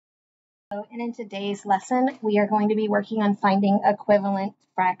And in today's lesson, we are going to be working on finding equivalent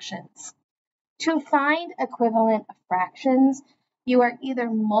fractions. To find equivalent fractions, you are either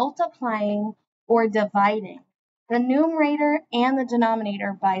multiplying or dividing the numerator and the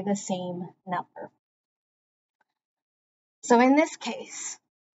denominator by the same number. So in this case,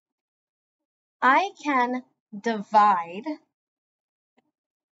 I can divide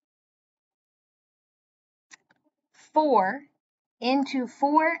 4 into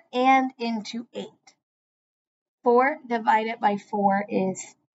 4 and into 8. 4 divided by 4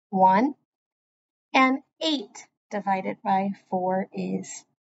 is 1, and 8 divided by 4 is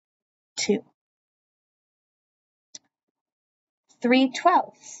 2.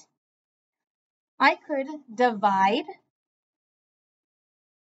 3/12. I could divide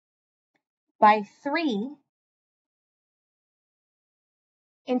by 3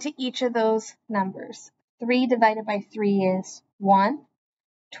 into each of those numbers. 3 divided by 3 is 1.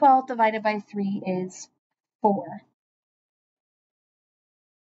 12 divided by 3 is 4.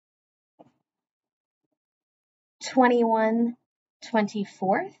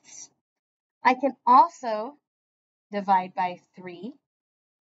 21/24. I can also divide by 3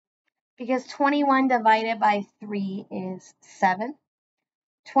 because 21 divided by 3 is 7.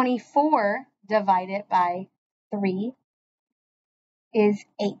 24 divided by 3 is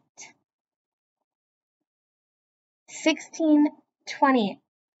 8. 16/20.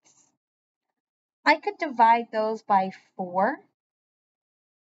 I could divide those by 4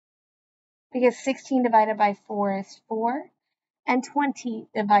 because 16 divided by 4 is 4, and 20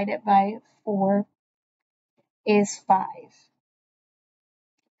 divided by 4 is 5.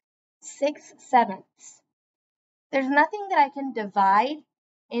 6/7. There's nothing that I can divide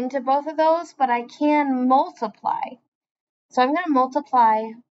into both of those, but I can multiply. So I'm going to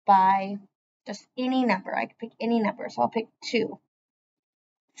multiply by just any number. I can pick any number, so I'll pick 2.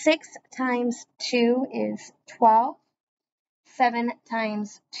 6 times 2 is 12. 7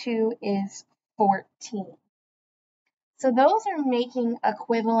 times 2 is 14. So those are making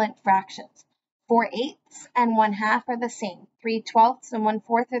equivalent fractions. 4/8 and 1/2 are the same. 3/12 and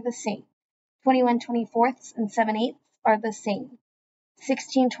 1/4 are the same. 21/24 and 7/8 are the same.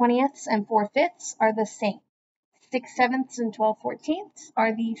 16/20 and 4/5 are the same. 6/7 and 12/14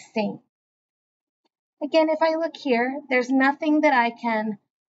 are the same. Again, if I look here, there's nothing that I can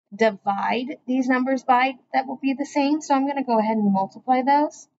divide these numbers by that will be the same. So I'm going to go ahead and multiply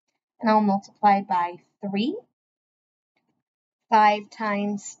those. And I'll multiply by 3. 5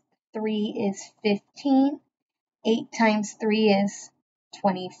 times 3 is 15. 8 times 3 is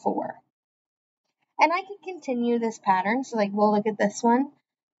 24. And I can continue this pattern. So like we'll look at this one.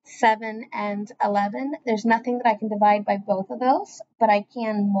 7 and 11. There's nothing that I can divide by both of those, but I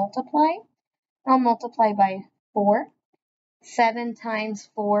can multiply. I'll multiply by 4. 7 times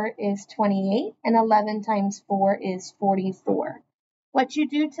 4 is 28, and 11 times 4 is 44. What you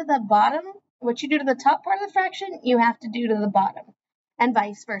do to the bottom, what you do to the top part of the fraction, you have to do to the bottom, and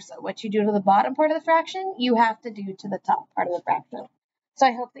vice versa. What you do to the bottom part of the fraction, you have to do to the top part of the fraction. So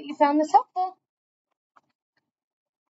I hope that you found this helpful.